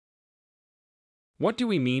What do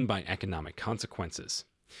we mean by economic consequences?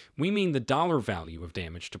 We mean the dollar value of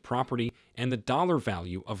damage to property and the dollar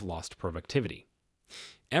value of lost productivity.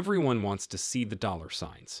 Everyone wants to see the dollar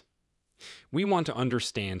signs. We want to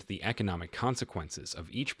understand the economic consequences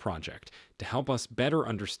of each project to help us better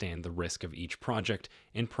understand the risk of each project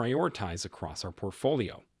and prioritize across our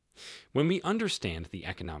portfolio. When we understand the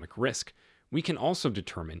economic risk, we can also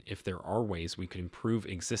determine if there are ways we could improve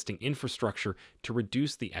existing infrastructure to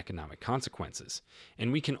reduce the economic consequences,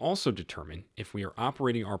 and we can also determine if we are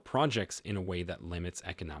operating our projects in a way that limits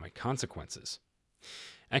economic consequences.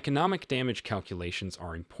 Economic damage calculations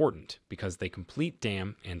are important because they complete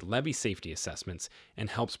dam and levee safety assessments and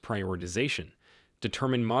helps prioritization,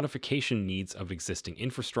 determine modification needs of existing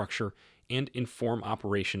infrastructure, and inform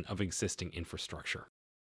operation of existing infrastructure.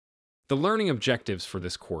 The learning objectives for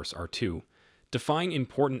this course are to define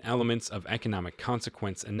important elements of economic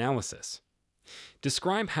consequence analysis.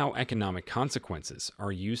 Describe how economic consequences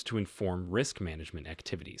are used to inform risk management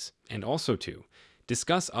activities, and also to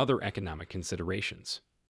discuss other economic considerations.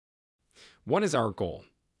 What is our goal?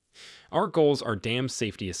 Our goals are dam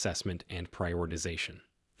safety assessment and prioritization,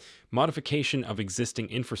 modification of existing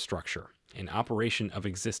infrastructure, and operation of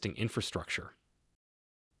existing infrastructure.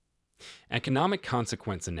 Economic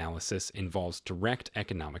consequence analysis involves direct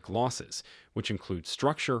economic losses, which include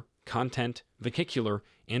structure, content, vehicular,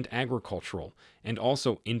 and agricultural, and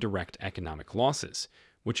also indirect economic losses,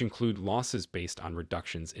 which include losses based on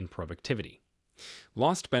reductions in productivity.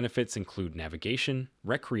 Lost benefits include navigation,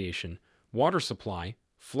 recreation, water supply,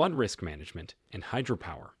 flood risk management, and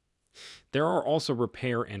hydropower. There are also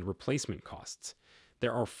repair and replacement costs.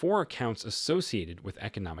 There are 4 accounts associated with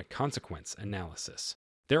economic consequence analysis.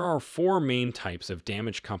 There are 4 main types of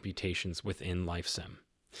damage computations within LifeSim.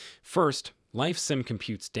 First, LifeSim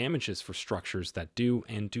computes damages for structures that do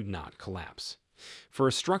and do not collapse. For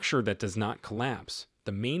a structure that does not collapse,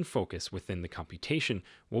 the main focus within the computation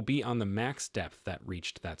will be on the max depth that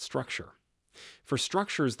reached that structure. For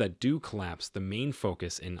structures that do collapse, the main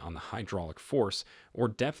focus is on the hydraulic force or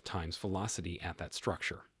depth times velocity at that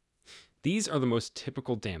structure. These are the most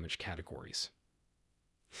typical damage categories.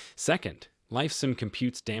 Second, LifeSim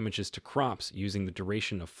computes damages to crops using the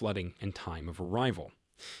duration of flooding and time of arrival.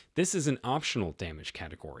 This is an optional damage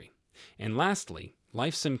category. And lastly,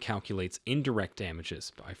 LifeSim calculates indirect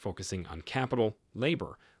damages by focusing on capital,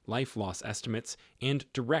 labor, life loss estimates, and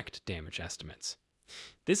direct damage estimates.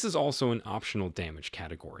 This is also an optional damage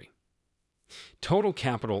category. Total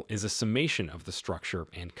capital is a summation of the structure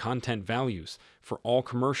and content values for all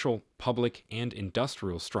commercial, public, and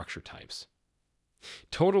industrial structure types.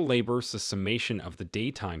 Total labor is a summation of the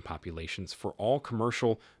daytime populations for all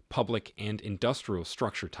commercial, public, and industrial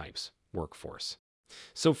structure types, workforce.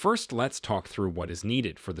 So first, let's talk through what is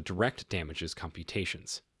needed for the direct damages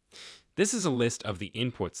computations. This is a list of the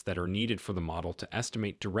inputs that are needed for the model to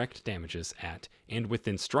estimate direct damages at and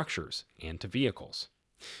within structures and to vehicles.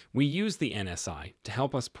 We use the NSI to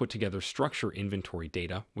help us put together structure inventory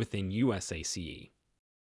data within USACE.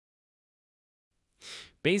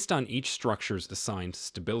 Based on each structure's assigned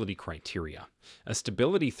stability criteria, a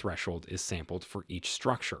stability threshold is sampled for each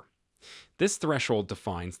structure. This threshold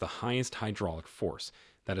defines the highest hydraulic force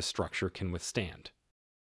that a structure can withstand.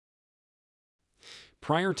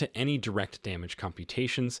 Prior to any direct damage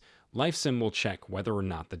computations, LifeSim will check whether or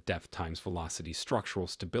not the depth times velocity structural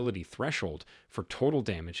stability threshold for total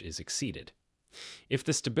damage is exceeded. If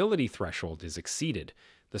the stability threshold is exceeded,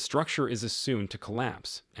 the structure is assumed to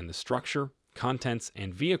collapse, and the structure, contents,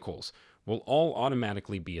 and vehicles will all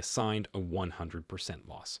automatically be assigned a 100%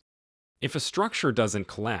 loss. If a structure doesn't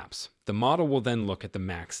collapse, the model will then look at the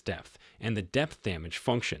max depth and the depth damage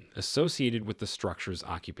function associated with the structure's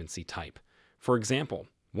occupancy type. For example,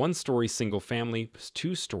 1-story single-family is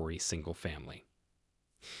 2-story single-family.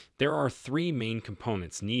 There are 3 main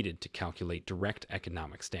components needed to calculate direct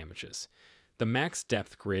economics damages: the max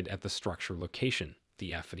depth grid at the structure location,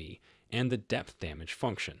 the FE, and the depth damage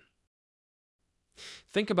function.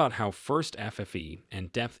 Think about how first FFE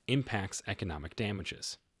and depth impacts economic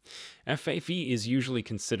damages. FFE is usually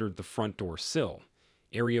considered the front door sill,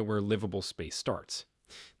 area where livable space starts.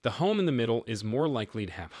 The home in the middle is more likely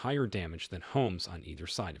to have higher damage than homes on either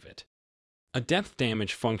side of it. A depth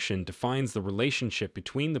damage function defines the relationship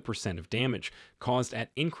between the percent of damage caused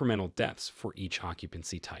at incremental depths for each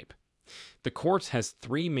occupancy type. The course has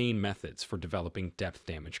 3 main methods for developing depth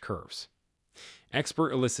damage curves.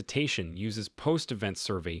 Expert elicitation uses post-event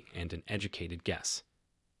survey and an educated guess.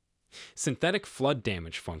 Synthetic flood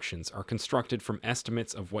damage functions are constructed from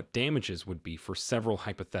estimates of what damages would be for several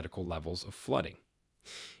hypothetical levels of flooding.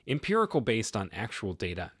 Empirical based on actual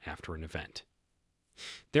data after an event.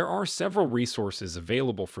 There are several resources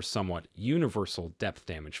available for somewhat universal depth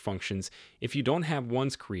damage functions if you don't have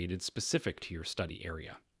ones created specific to your study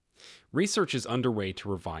area. Research is underway to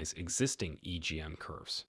revise existing EGM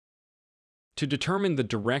curves. To determine the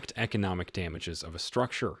direct economic damages of a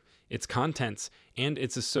structure, its contents, and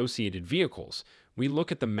its associated vehicles, we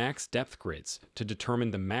look at the max depth grids to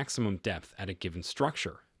determine the maximum depth at a given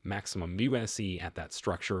structure, maximum USE at that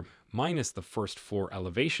structure minus the first floor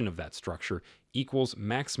elevation of that structure equals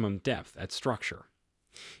maximum depth at structure.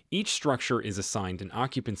 Each structure is assigned an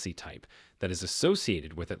occupancy type that is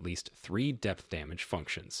associated with at least 3 depth damage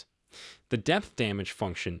functions. The depth damage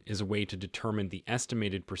function is a way to determine the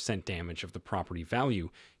estimated percent damage of the property value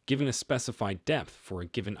given a specified depth for a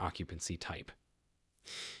given occupancy type.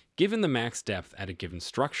 Given the max depth at a given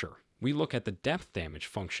structure, we look at the depth damage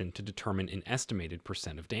function to determine an estimated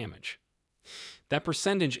percent of damage. That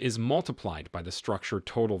percentage is multiplied by the structure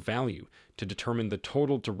total value to determine the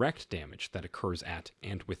total direct damage that occurs at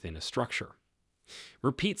and within a structure.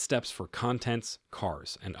 Repeat steps for contents,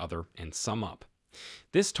 cars, and other, and sum up.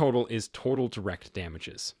 This total is total direct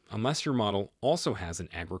damages, unless your model also has an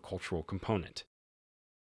agricultural component.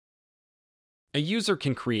 A user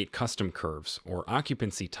can create custom curves or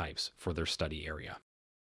occupancy types for their study area.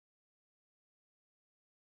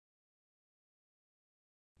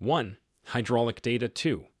 1. Hydraulic data.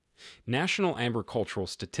 2. National Agricultural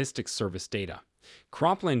Statistics Service data.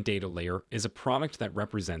 Cropland data layer is a product that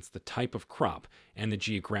represents the type of crop and the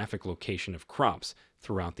geographic location of crops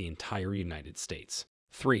throughout the entire United States.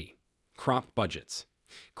 3. Crop budgets.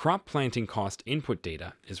 Crop planting cost input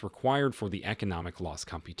data is required for the economic loss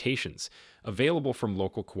computations, available from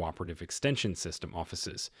local cooperative extension system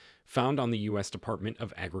offices, found on the U.S. Department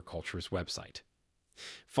of Agriculture's website.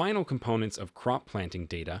 Final components of crop planting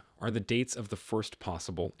data are the dates of the first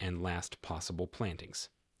possible and last possible plantings.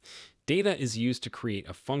 Data is used to create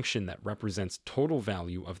a function that represents total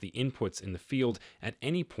value of the inputs in the field at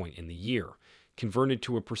any point in the year, converted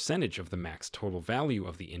to a percentage of the max total value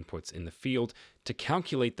of the inputs in the field to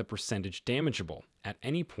calculate the percentage damageable at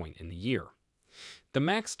any point in the year. The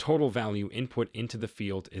max total value input into the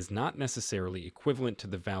field is not necessarily equivalent to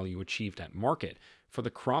the value achieved at market for the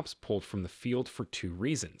crops pulled from the field for 2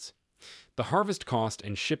 reasons. The harvest cost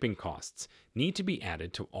and shipping costs need to be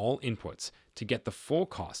added to all inputs to get the full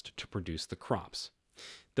cost to produce the crops.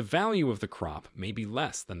 The value of the crop may be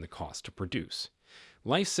less than the cost to produce.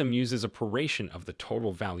 LifeSim uses a proration of the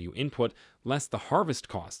total value input less the harvest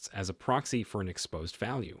costs as a proxy for an exposed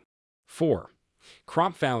value. 4.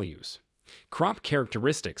 Crop values. Crop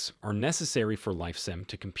characteristics are necessary for LifeSim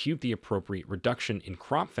to compute the appropriate reduction in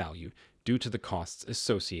crop value due to the costs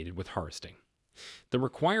associated with harvesting. The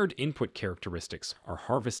required input characteristics are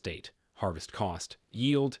harvest date, harvest cost,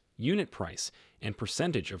 yield, unit price, and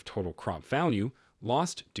percentage of total crop value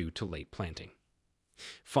lost due to late planting.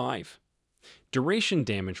 5. Duration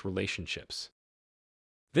damage relationships.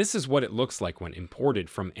 This is what it looks like when imported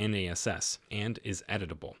from NASS and is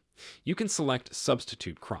editable. You can select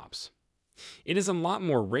substitute crops. It is a lot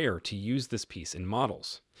more rare to use this piece in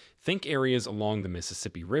models. Think areas along the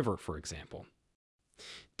Mississippi River, for example.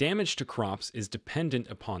 Damage to crops is dependent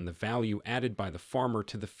upon the value added by the farmer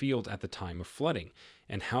to the field at the time of flooding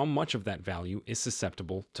and how much of that value is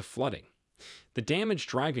susceptible to flooding. The damage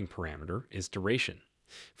driving parameter is duration.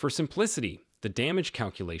 For simplicity, the damage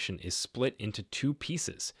calculation is split into 2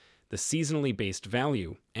 pieces, the seasonally based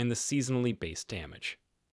value and the seasonally based damage.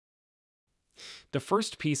 The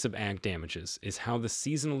first piece of ag damages is how the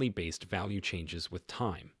seasonally based value changes with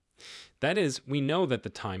time. That is, we know that the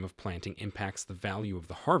time of planting impacts the value of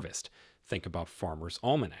the harvest. Think about farmers'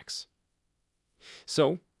 almanacs.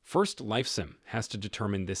 So, first LifeSim has to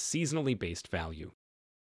determine this seasonally based value.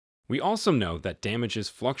 We also know that damages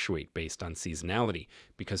fluctuate based on seasonality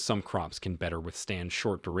because some crops can better withstand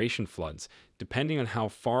short-duration floods depending on how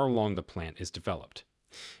far along the plant is developed.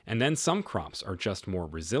 And then some crops are just more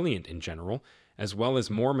resilient in general, as well as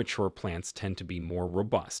more mature plants tend to be more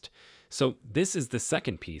robust. So this is the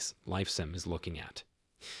second piece LifeSim is looking at.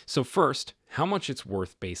 So first, how much it's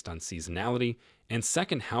worth based on seasonality, and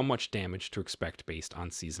second, how much damage to expect based on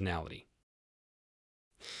seasonality.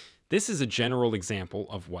 This is a general example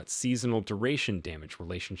of what seasonal duration damage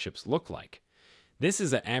relationships look like. This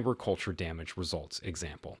is an agriculture damage results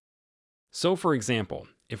example. So for example,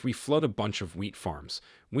 if we flood a bunch of wheat farms,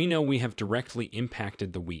 we know we have directly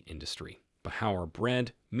impacted the wheat industry, but how are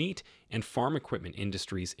bread, meat, and farm equipment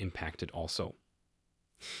industries impacted also?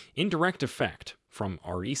 Indirect effect from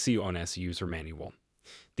RECONS user manual.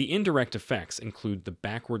 The indirect effects include the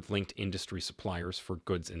backward-linked industry suppliers for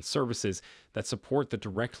goods and services that support the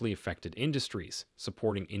directly affected industries,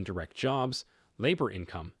 supporting indirect jobs, labor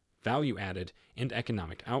income, value added, and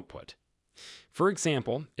economic output. For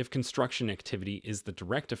example, if construction activity is the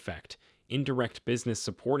direct effect, indirect business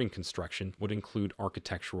supporting construction would include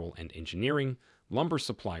architectural and engineering, lumber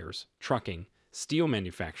suppliers, trucking, steel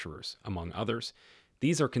manufacturers, among others.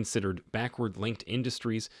 These are considered backward-linked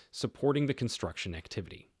industries supporting the construction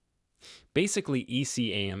activity. Basically,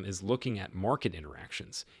 ECAM is looking at market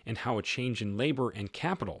interactions and how a change in labor and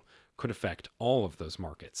capital could affect all of those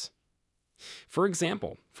markets. For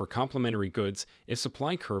example, for complementary goods, if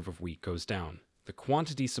supply curve of wheat goes down, the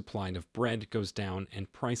quantity supplied of bread goes down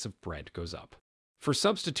and price of bread goes up. For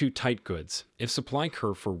substitute tight goods, if supply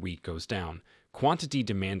curve for wheat goes down, quantity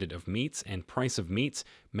demanded of meats and price of meats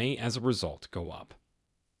may as a result go up.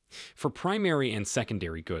 For primary and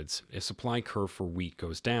secondary goods, if supply curve for wheat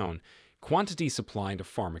goes down, quantity supplied of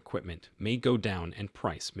farm equipment may go down and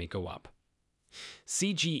price may go up.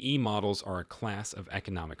 CGE models are a class of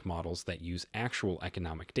economic models that use actual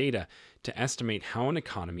economic data to estimate how an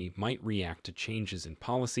economy might react to changes in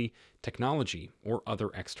policy, technology, or other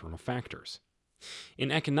external factors.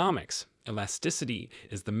 In economics, elasticity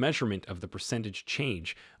is the measurement of the percentage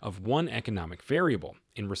change of one economic variable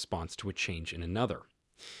in response to a change in another.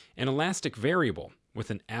 An elastic variable with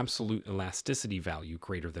an absolute elasticity value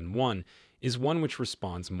greater than 1 is one which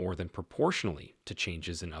responds more than proportionally to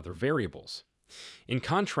changes in other variables. In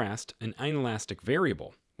contrast, an inelastic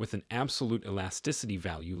variable with an absolute elasticity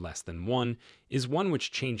value less than 1 is one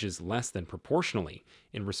which changes less than proportionally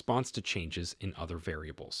in response to changes in other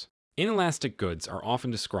variables. Inelastic goods are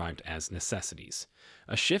often described as necessities.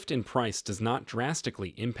 A shift in price does not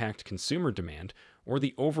drastically impact consumer demand or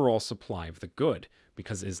the overall supply of the good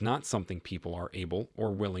because it is not something people are able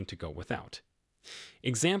or willing to go without.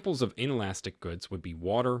 Examples of inelastic goods would be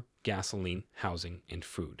water, gasoline, housing, and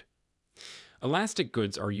food. Elastic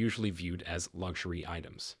goods are usually viewed as luxury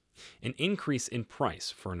items. An increase in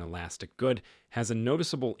price for an elastic good has a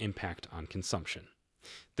noticeable impact on consumption.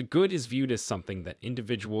 The good is viewed as something that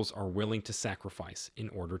individuals are willing to sacrifice in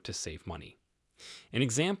order to save money. An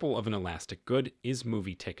example of an elastic good is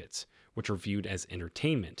movie tickets, which are viewed as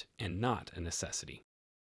entertainment and not a necessity.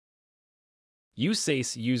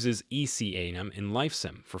 USACE uses ECAM in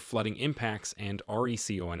LifeSim for flooding impacts and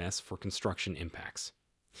RECONS for construction impacts.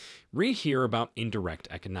 Read here about indirect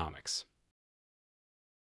economics.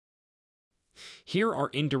 Here are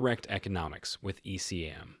indirect economics with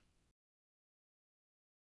ECAM.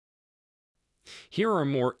 Here are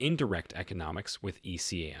more indirect economics with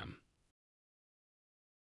ECAM.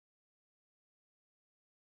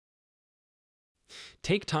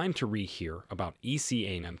 Take time to read here about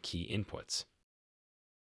ECAM key inputs.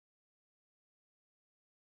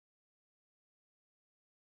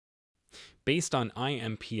 Based on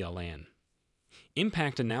IMPLN.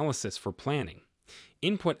 Impact analysis for planning.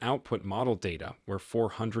 Input-output model data where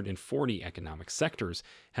 440 economic sectors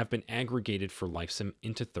have been aggregated for LifeSim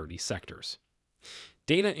into 30 sectors.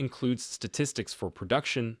 Data includes statistics for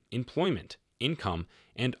production, employment, income,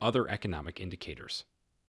 and other economic indicators.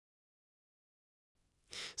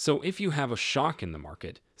 So if you have a shock in the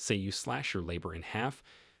market, say you slash your labor in half,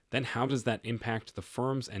 then how does that impact the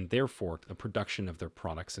firms and therefore the production of their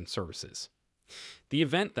products and services? The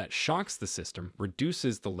event that shocks the system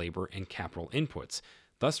reduces the labor and capital inputs,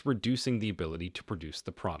 thus reducing the ability to produce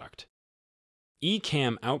the product.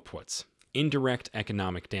 ECAM outputs, indirect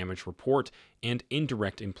economic damage report, and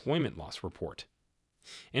indirect employment loss report.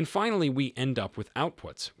 And finally, we end up with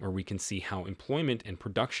outputs, where we can see how employment and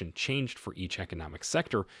production changed for each economic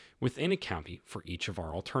sector within a county for each of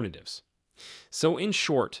our alternatives. So in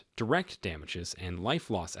short, direct damages and life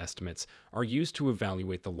loss estimates are used to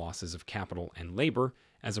evaluate the losses of capital and labor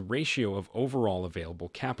as a ratio of overall available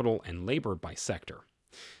capital and labor by sector.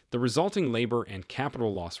 The resulting labor and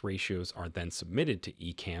capital loss ratios are then submitted to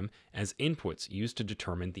ECAM as inputs used to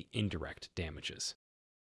determine the indirect damages.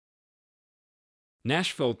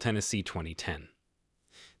 Nashville, Tennessee 2010.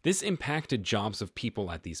 This impacted jobs of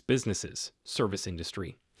people at these businesses, service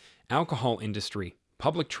industry, alcohol industry,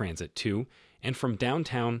 public transit too, and from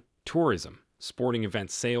downtown, tourism, sporting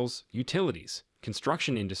event sales, utilities,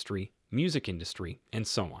 construction industry, music industry, and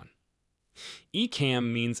so on.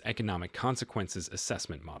 ECAM means Economic Consequences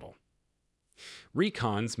Assessment Model.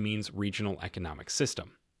 RECONS means Regional Economic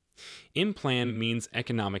System. IMPLAN means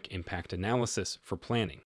Economic Impact Analysis for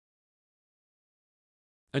planning.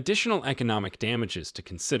 Additional economic damages to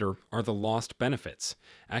consider are the lost benefits,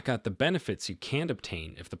 aka the benefits you can't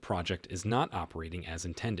obtain if the project is not operating as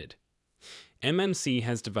intended. MMC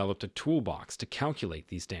has developed a toolbox to calculate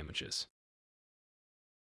these damages.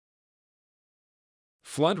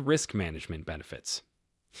 Flood risk management benefits.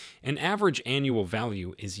 An average annual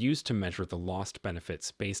value is used to measure the lost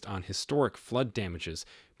benefits based on historic flood damages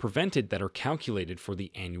prevented that are calculated for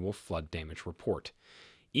the annual flood damage report.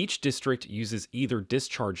 Each district uses either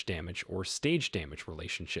discharge damage or stage damage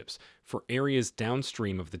relationships for areas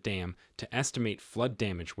downstream of the dam to estimate flood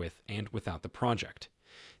damage with and without the project.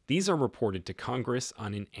 These are reported to Congress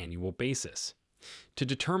on an annual basis. To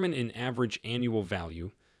determine an average annual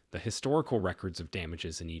value, the historical records of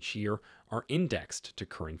damages in each year are indexed to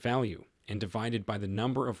current value and divided by the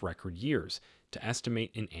number of record years to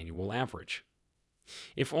estimate an annual average.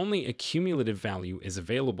 If only a cumulative value is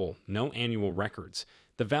available, no annual records,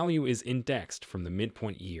 the value is indexed from the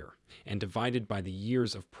midpoint year and divided by the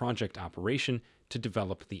years of project operation to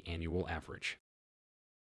develop the annual average.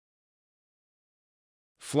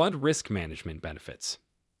 Flood risk management benefits.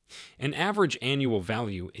 An average annual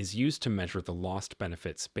value is used to measure the lost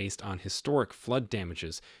benefits based on historic flood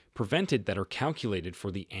damages prevented that are calculated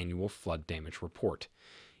for the annual flood damage report.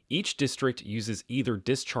 Each district uses either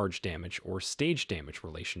discharge damage or stage damage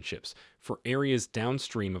relationships for areas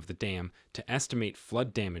downstream of the dam to estimate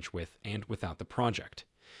flood damage with and without the project.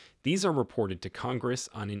 These are reported to Congress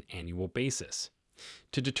on an annual basis.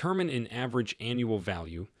 To determine an average annual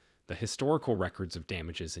value, the historical records of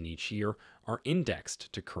damages in each year are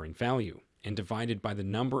indexed to current value and divided by the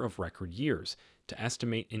number of record years to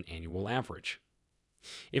estimate an annual average.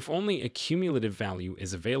 If only a cumulative value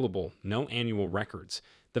is available, no annual records,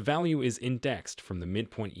 the value is indexed from the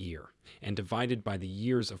midpoint year and divided by the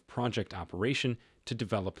years of project operation to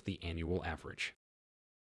develop the annual average.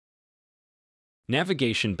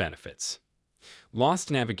 Navigation benefits.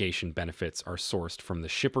 Lost navigation benefits are sourced from the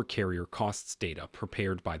shipper carrier costs data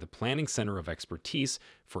prepared by the Planning Center of Expertise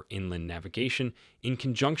for Inland Navigation in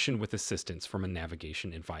conjunction with assistance from a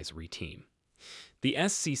navigation advisory team. The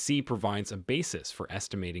SCC provides a basis for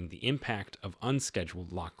estimating the impact of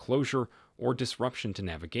unscheduled lock closure or disruption to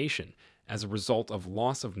navigation as a result of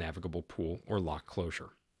loss of navigable pool or lock closure.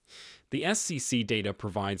 The SCC data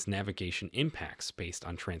provides navigation impacts based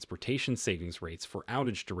on transportation savings rates for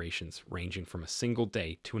outage durations ranging from a single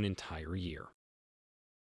day to an entire year.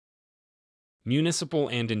 Municipal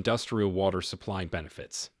and industrial water supply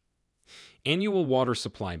benefits. Annual water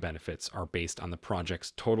supply benefits are based on the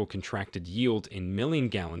project's total contracted yield in million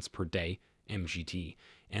gallons per day, MGD,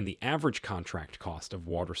 and the average contract cost of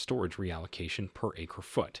water storage reallocation per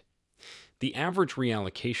acre-foot. The average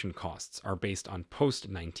reallocation costs are based on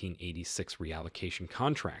post-1986 reallocation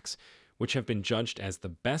contracts, which have been judged as the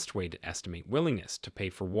best way to estimate willingness to pay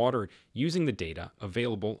for water using the data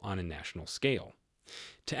available on a national scale.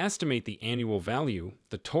 To estimate the annual value,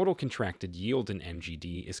 the total contracted yield in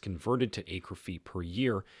MGD is converted to acre-feet per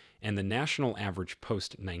year, and the national average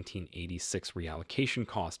post-1986 reallocation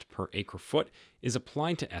cost per acre-foot is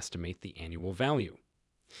applied to estimate the annual value.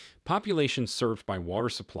 Population served by water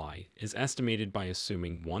supply is estimated by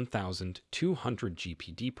assuming 1,200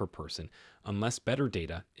 GPD per person unless better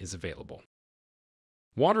data is available.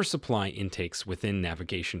 Water supply intakes within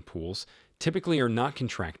navigation pools typically are not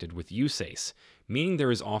contracted with USACE, meaning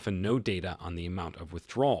there is often no data on the amount of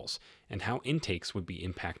withdrawals and how intakes would be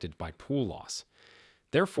impacted by pool loss.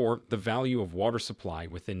 Therefore, the value of water supply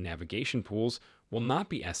within navigation pools will not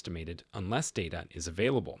be estimated unless data is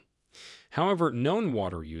available. However, known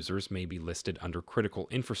water users may be listed under critical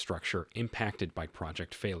infrastructure impacted by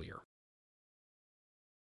project failure.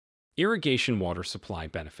 Irrigation water supply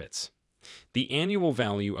benefits. The annual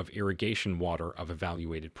value of irrigation water of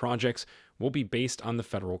evaluated projects will be based on the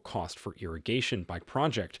federal cost for irrigation by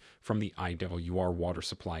project from the IWR Water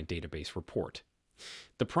Supply Database report.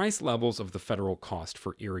 The price levels of the federal cost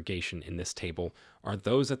for irrigation in this table are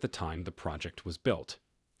those at the time the project was built.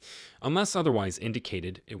 Unless otherwise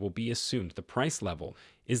indicated, it will be assumed the price level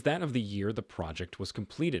is that of the year the project was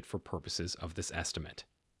completed for purposes of this estimate.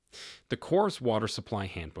 The Corps' Water Supply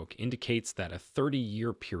Handbook indicates that a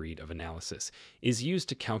 30-year period of analysis is used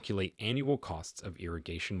to calculate annual costs of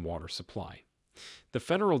irrigation water supply. The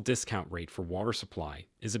federal discount rate for water supply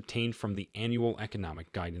is obtained from the Annual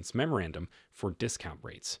Economic Guidance Memorandum for discount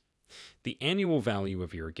rates. The annual value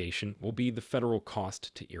of irrigation will be the federal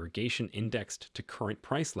cost to irrigation indexed to current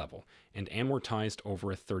price level and amortized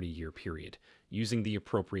over a 30-year period, using the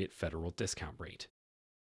appropriate federal discount rate.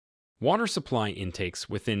 Water supply intakes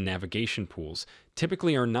within navigation pools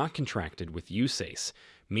typically are not contracted with USACE,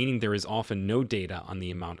 meaning there is often no data on the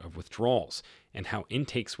amount of withdrawals and how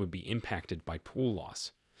intakes would be impacted by pool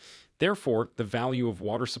loss. Therefore, the value of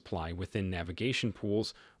water supply within navigation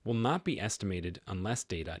pools will not be estimated unless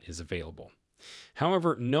data is available.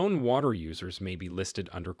 However, known water users may be listed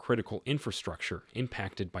under critical infrastructure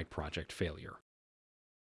impacted by project failure.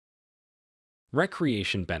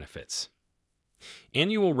 Recreation benefits.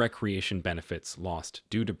 Annual recreation benefits lost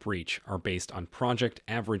due to breach are based on project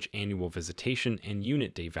average annual visitation and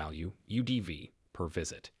unit day value, UDV, per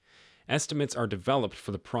visit. Estimates are developed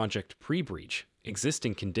for the project pre-breach,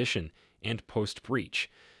 existing condition, and post-breach.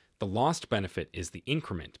 The lost benefit is the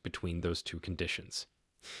increment between those two conditions.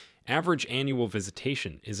 Average annual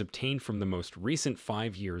visitation is obtained from the most recent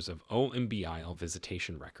 5 years of OMBIL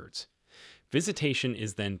visitation records. Visitation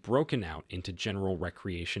is then broken out into general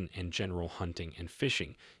recreation and general hunting and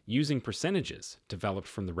fishing using percentages developed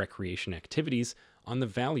from the recreation activities on the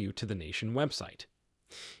Value to the Nation website.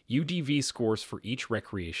 UDV scores for each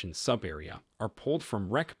recreation subarea are pulled from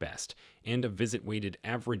RecBest, and a visit-weighted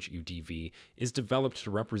average UDV is developed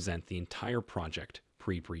to represent the entire project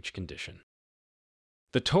pre-breach condition.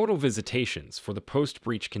 The total visitations for the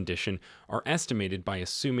post-breach condition are estimated by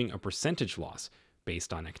assuming a percentage loss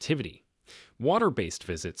based on activity. Water-based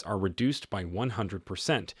visits are reduced by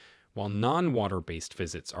 100%, while non-water-based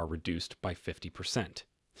visits are reduced by 50%.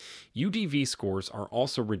 UDV scores are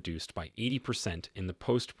also reduced by 80% in the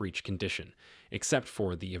post-breach condition, except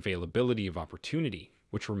for the availability of opportunity,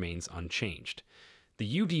 which remains unchanged.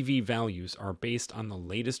 The UDV values are based on the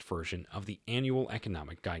latest version of the Annual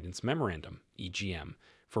Economic Guidance Memorandum, EGM,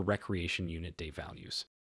 for recreation unit day values.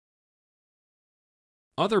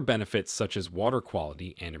 Other benefits such as water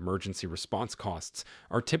quality and emergency response costs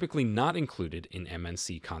are typically not included in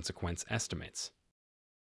MNC consequence estimates.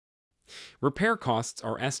 Repair costs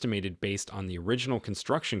are estimated based on the original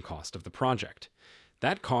construction cost of the project.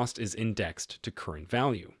 That cost is indexed to current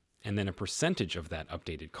value, and then a percentage of that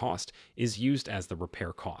updated cost is used as the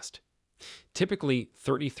repair cost. Typically,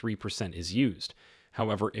 33% is used.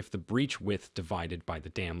 However, if the breach width divided by the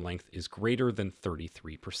dam length is greater than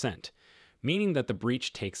 33%, meaning that the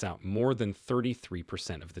breach takes out more than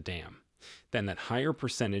 33% of the dam, then that higher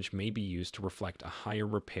percentage may be used to reflect a higher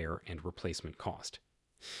repair and replacement cost.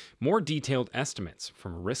 More detailed estimates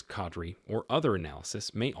from a risk cadre or other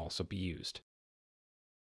analysis may also be used.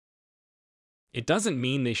 It doesn't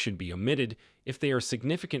mean they should be omitted. If they are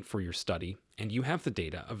significant for your study and you have the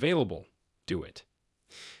data available, do it.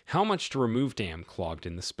 How much to remove dam clogged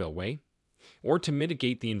in the spillway, or to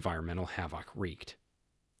mitigate the environmental havoc wreaked?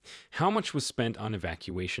 How much was spent on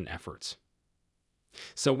evacuation efforts?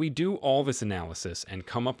 So we do all this analysis and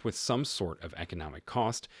come up with some sort of economic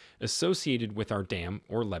cost associated with our dam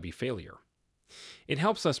or levee failure. It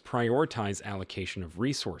helps us prioritize allocation of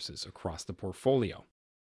resources across the portfolio.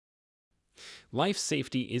 Life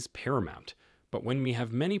safety is paramount, but when we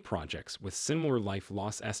have many projects with similar life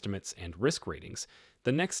loss estimates and risk ratings,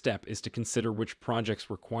 the next step is to consider which projects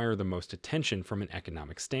require the most attention from an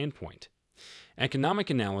economic standpoint. Economic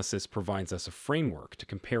analysis provides us a framework to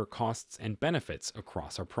compare costs and benefits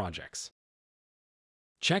across our projects.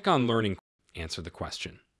 Check on learning. Answer the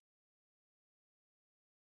question.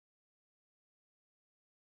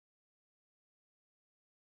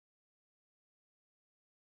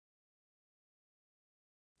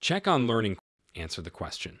 Check on learning. Answer the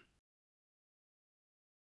question.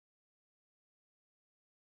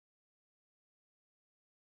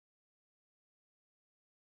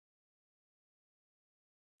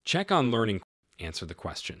 Check on learning. Answer the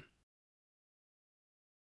question.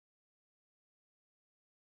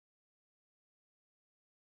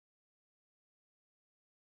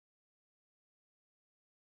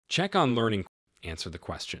 Check on learning. Answer the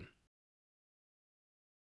question.